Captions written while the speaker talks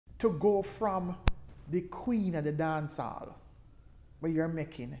to go from the queen of the dance hall, where you're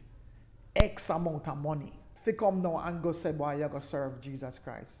making X amount of money, to come now and go say, boy, you're going to serve Jesus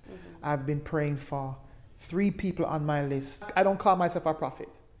Christ. I've been praying for 3 people on my list. I don't call myself a prophet,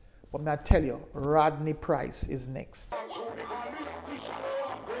 but I tell you, Rodney Price is next.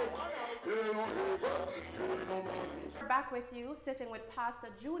 We're back with you, sitting with Pastor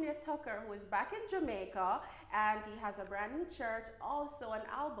Junior Tucker, who is back in Jamaica, and he has a brand new church, also an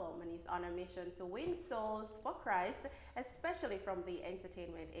album, and he's on a mission to win souls for Christ, especially from the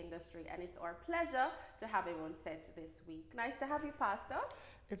entertainment industry. And it's our pleasure to have him on set this week. Nice to have you, Pastor.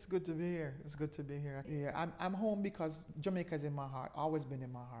 It's good to be here. It's good to be here. Yeah, I'm home because Jamaica is in my heart. Always been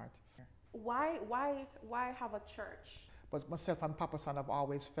in my heart. Why have a church? But myself and Papa San have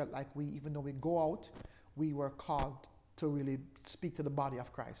always felt like even though we go out, we were called to really speak to the body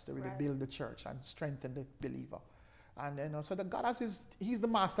of Christ, to really build the church and strengthen the believer. And so that God he's the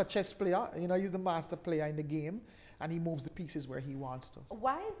master chess player, he's the master player in the game, and he moves the pieces where he wants to.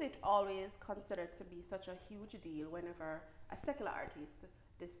 Why is it always considered to be such a huge deal whenever a secular artist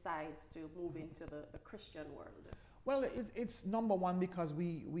decides to move into the Christian world? Well, it's number one because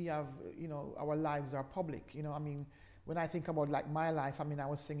we have, our lives are public. When I think about like my life, I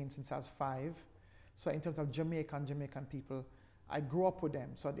was singing since I was 5. So in terms of Jamaican people, I grew up with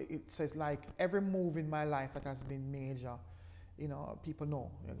them. So it says like every move in my life that has been major, people know.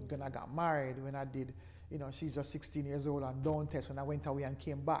 When I got married, when I did, she's just 16 years old and don't test when I went away and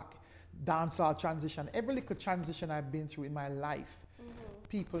came back. Dancehall transition, every little transition I've been through in my life,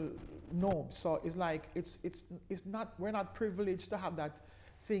 people know. So it's like, we're not privileged to have that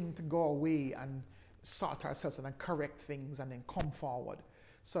thing to go away and sort ourselves and then correct things and then come forward.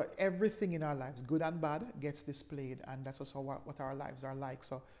 So everything in our lives, good and bad, gets displayed, and that's also what our lives are like.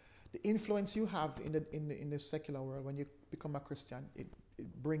 So the influence you have in the secular world when you become a Christian, it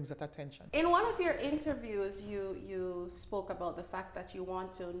brings that attention. In one of your interviews, you spoke about the fact that you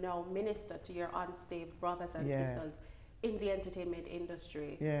want to now minister to your unsaved brothers and sisters in the entertainment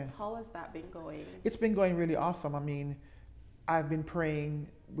industry. Yeah. How has that been going? It's been going really awesome. I've been praying,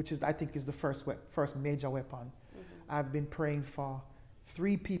 which I think is the first major weapon. I've been praying for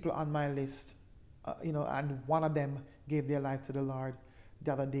 3 people on my list, and one of them gave their life to the Lord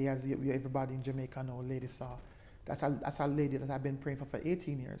the other day, as everybody in Jamaica know, Lady Saw. That's a lady that I've been praying for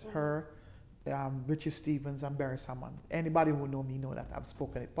 18 years. Her, Richie Stevens, and Barry Salmon. Anybody who know me know that I've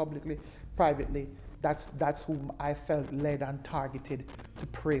spoken it publicly, privately. That's whom I felt led and targeted to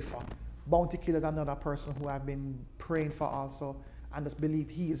pray for. Bounty Killer is another person who I've been praying for also, and just believe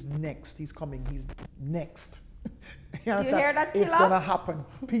he is next. He's coming. He's next. You hear that, Killer? It's going to happen.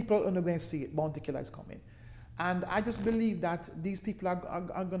 People are not going to see it. Bounty Killer is coming. And I just believe that these people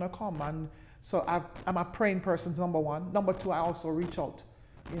are going to come. And so I'm a praying person, number one. Number two, I also reach out,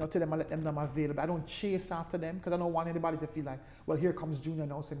 to them and let them know I'm available. I don't chase after them because I don't want anybody to feel like, well, here comes Junior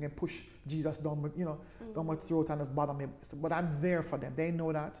now, so I'm going to push Jesus down, down my throat and just bother me. But I'm there for them. They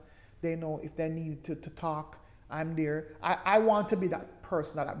know that. They know if they need to talk, I'm there. I want to be that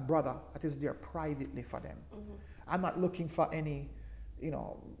person, that brother that is there privately for them. I'm not looking for any,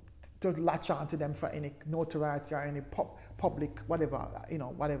 to latch on to them for any notoriety or any public, whatever,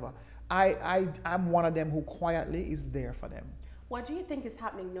 whatever. I'm one of them who quietly is there for them. What do you think is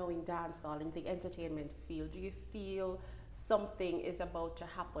happening now in dancehall, in the entertainment field? Do you feel something is about to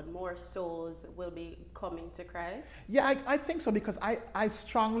happen? More souls will be coming to Christ? Yeah, I think so, because I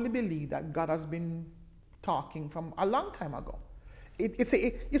strongly believe that God has been talking from a long time ago. You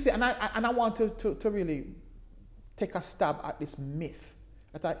see, and I want to really take a stab at this myth,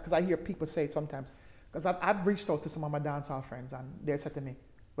 because I hear people say it sometimes. Because I've reached out to some of my dancehall friends, and they said to me,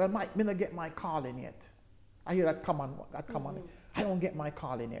 "Well, Mike, me not get my calling yet." I hear that come on. I don't get my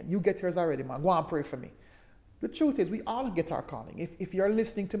calling yet. You get yours already, man. Go and pray for me. The truth is, we all get our calling. If you're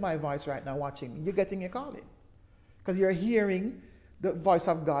listening to my voice right now, watching me, you're getting your calling, because you're hearing the voice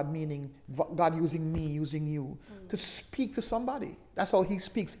of God, meaning God using me, using you to speak to somebody. That's how He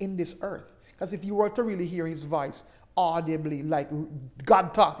speaks in this earth. Because if you were to really hear His voice audibly, like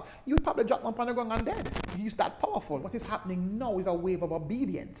God talk, you'd probably drop on the ground and dead. He's that powerful. What is happening now is a wave of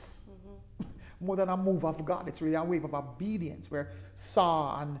obedience. More than a move of God, it's really a wave of obedience where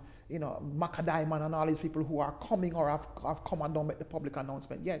Saw and Macadaiman and all these people who are coming or have come and don't make the public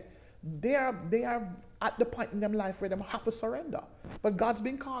announcement yet, they are at the point in their life where they have to surrender. But God's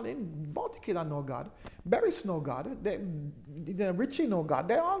been calling. Bounty Killer know God. Berries know God. Richie know God.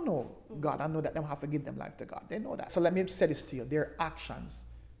 They all know God and know that they have to give them life to God. They know that. So let me say this to you. Their actions,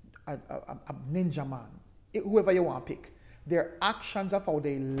 a ninja man, whoever you want to pick, their actions of how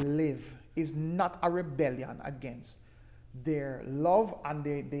they live is not a rebellion against their love, and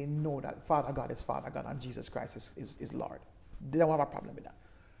they know that Father God is Father God and Jesus Christ is Lord. They don't have a problem with that.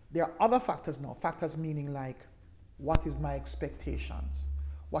 There are other factors now. Factors meaning like, what is my expectations?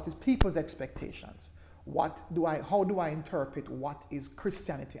 What is people's expectations? How do I interpret what is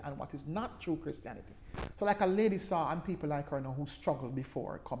Christianity and what is not true Christianity? So like a lady saw and people like her now who struggled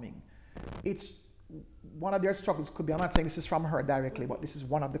before coming. It's one of their struggles could be, I'm not saying this is from her directly, but this is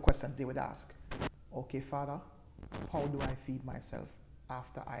one of the questions they would ask. Okay, Father, how do I feed myself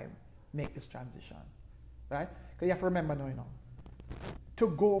after I make this transition? Right? Because you have to remember now, to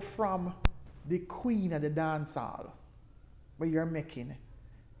go from the queen of the dance hall, where you're making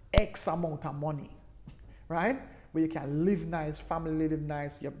X amount of money, right? Where you can live nice, family live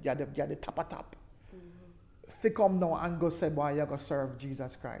nice, you're the top of top. If you come now and go say, boy, you're going to serve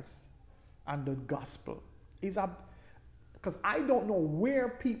Jesus Christ and the gospel. Because I don't know where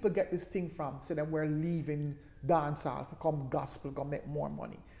people get this thing from, so that we're leaving dance hall to come gospel, go make more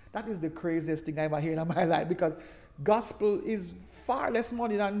money. That is the craziest thing I ever heard in my life, because gospel is far less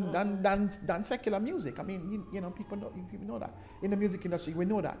money than secular music. I mean, people know that. In the music industry, we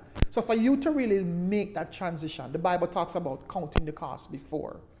know that. So for you to really make that transition, the Bible talks about counting the cost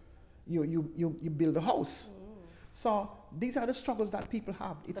before you build a house. So these are the struggles that people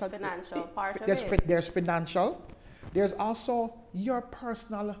have. It's the financial part of it. There's financial. There's also your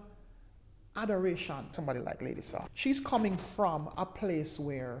personal adoration. Somebody like Lady Saw. She's coming from a place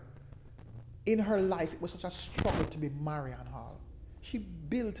where in her life it was such a struggle to be Marian Hall. She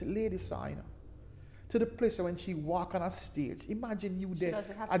built Lady Saw, to the place where when she walk on a stage, imagine you there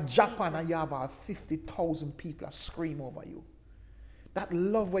at Japan and you have 50,000 people that scream over you. That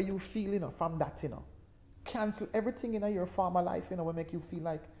love where you feel, from that, cancel everything in your former life, will make you feel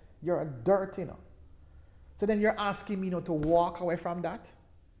like you're a dirt, So then you're asking me, to walk away from that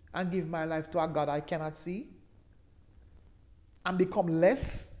and give my life to a God I cannot see and become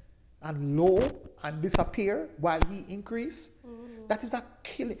less and low and disappear while he increase. That is a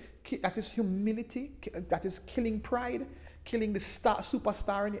killing. That is humility. That is killing pride, killing the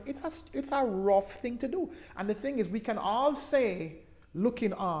superstar in you. It's a rough thing to do. And the thing is, we can all say,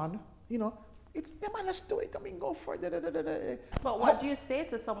 looking on, it's, yeah, man, let's do it. I mean, go for it. But what do you say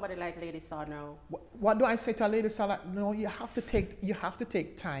to somebody like Lady Saw now? What do I say to a Lady Saw? Like, no, you have to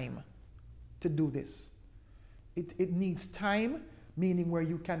take time to do this. It needs time, meaning where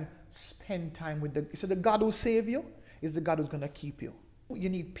you can spend time with the God who save you is the God who's going to keep you. You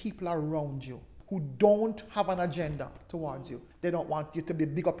need people around you who don't have an agenda towards you. They don't want you to be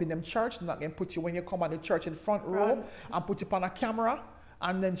big up in them church. They're not going to put you when you come on the church in front row and put you on a camera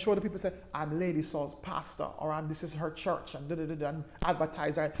and then show the people, say, I'm Lady Saw's pastor, or this is her church, and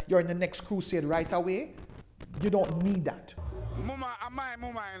advertise her. You're in the next crusade right away. You don't need that. Mama, my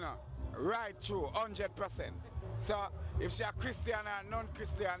mama, right through, 100%. So if she's a Christian or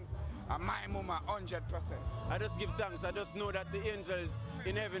non-Christian, my mama, 100%. I just give thanks. I just know that the angels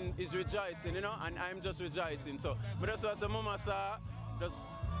in heaven is rejoicing, and I'm just rejoicing. So, but that's what mama said. Just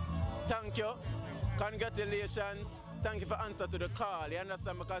thank you, congratulations. Thank you for answer to the call. You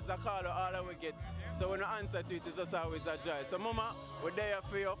understand? Because the call all we get. So when you answer to it, it's just always a joy. So mama, we're there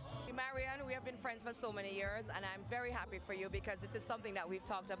for you. Marian, we have been friends for so many years, and I'm very happy for you because it is something that we've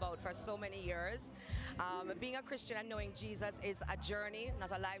talked about for so many years. Being a Christian and knowing Jesus is a journey,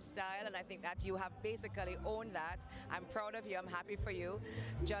 not a lifestyle, and I think that you have basically owned that. I'm proud of you. I'm happy for you.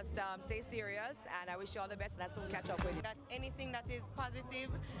 Just stay serious, and I wish you all the best, and I'll soon catch up with you. That anything that is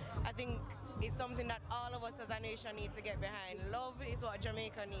positive, I think, is something that all of us as a nation need to get behind. Love is what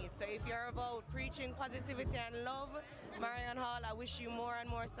Jamaica needs. So if you're about preaching positivity and love, Marian Hall, I wish you more and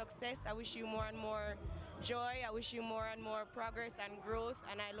more success. I wish you more and more joy. I wish you more and more progress and growth.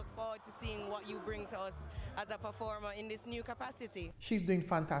 And I look forward to seeing what you bring to us as a performer in this new capacity. She's doing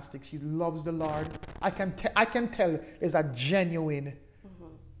fantastic. She loves the Lord. I can tell there's a genuine,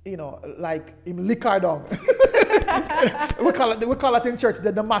 like in liquor down. we call it in church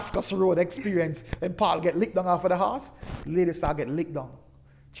the Damascus Road experience. When Paul get licked down off of the horse, Lady Saw get licked down.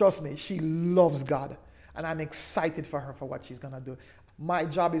 Trust me, she loves God. And I'm excited for her for what she's going to do. My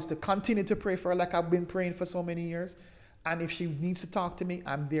job is to continue to pray for her like I've been praying for so many years. And if she needs to talk to me,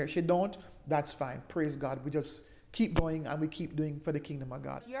 I'm there. If she don't, that's fine. Praise God. We just keep going and we keep doing for the kingdom of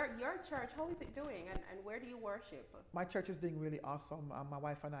God. Your church, how is it doing and where do you worship? My church is doing really awesome. My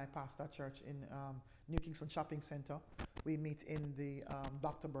wife and I pastor a church in New Kingston Shopping Center. We meet in the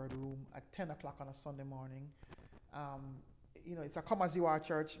Dr. Bird room at 10 o'clock on a Sunday morning. It's a come as you are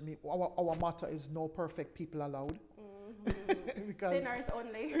church. Our motto is no perfect people allowed. Because sinners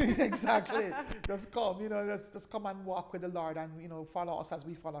only. Exactly. Just come, just come and walk with the Lord and, follow us as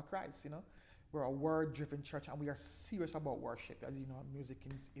we follow Christ, We're a word-driven church, and we are serious about worship. As you know, music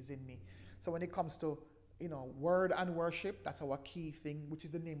is in me. So when it comes to, you know, word and worship, that's our key thing, which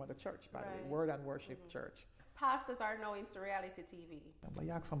is the name of the church, by the way, Word and Worship Church. Pastors are now into reality TV. But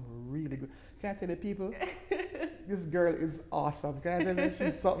you ask some really good. Can I tell you, people? This girl is awesome. Can I tell you?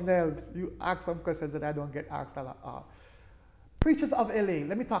 She's something else. You ask some questions that I don't get asked a lot. Preachers of LA,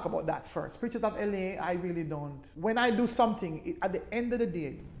 let me talk about that first. Preachers of LA, I really don't. When I do something, at the end of the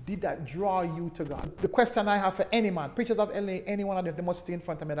day, did that draw you to God? The question I have for any man, Preachers of LA, any one of them, they must stay in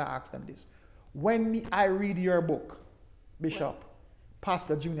front of me and I ask them this. When I read your book, Bishop,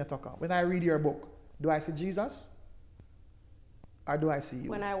 Pastor Junior Tucker, when I read your book, do I see Jesus? Or do I see you?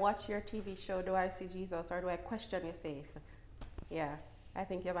 When I watch your TV show, do I see Jesus or do I question your faith? Yeah, I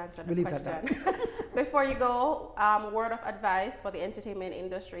think you've answered the question. Before you go, word of advice for the entertainment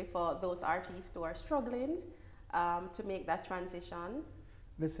industry for those artists who are struggling to make that transition.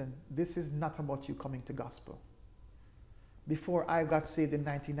 Listen, this is not about you coming to gospel. Before I got saved in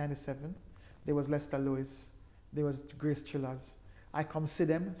 1997, there was Lester Lewis, there was Grace Chillers. I come see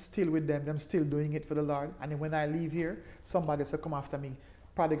them, still with them still doing it for the Lord. And then when I leave here, somebody else will come after me.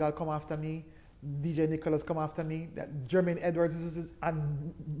 Prodigal come after me, DJ Nicholas come after me, that Jermaine Edwards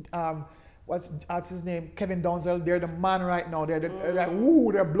and what's his name? Kevin Donzel, they're the man right now.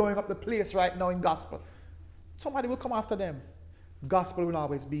 They're blowing up the place right now in gospel. Somebody will come after them. Gospel will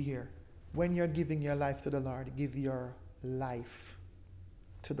always be here. When you're giving your life to the Lord, give your life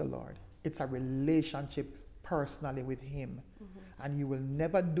to the Lord. It's a relationship personally with Him. And you will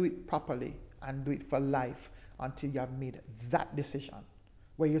never do it properly and do it for life until you have made that decision.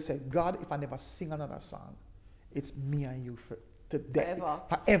 Where you say, God, if I never sing another song, it's me and you to death.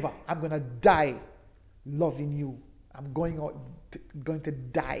 Forever. I'm going to die loving you. I'm going to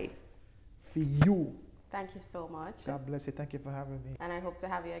die for you. Thank you so much. God bless you. Thank you for having me. And I hope to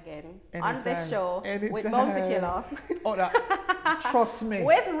have you again anytime, on this show anytime. With Bounty Killer. Trust me.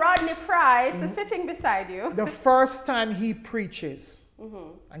 With Rodney Price sitting beside you. The first time he preaches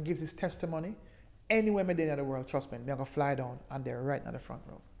and gives his testimony, anywhere in the world, trust me, they're going to fly down and they're right in the front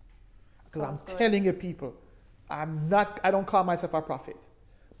row. Because I'm telling you people, I don't call myself a prophet.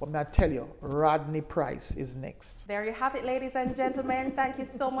 But I tell you, Rodney Price is next. There you have it, ladies and gentlemen. Thank you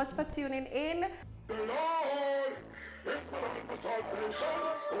so much for tuning in. The Lord is my salvation,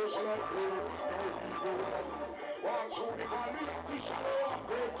 ocean of faith, no evil one. Walk through the valley of the shadow of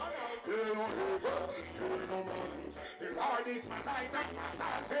death. Fear no evil, fear no man. The Lord is my light and my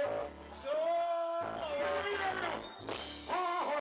salvation.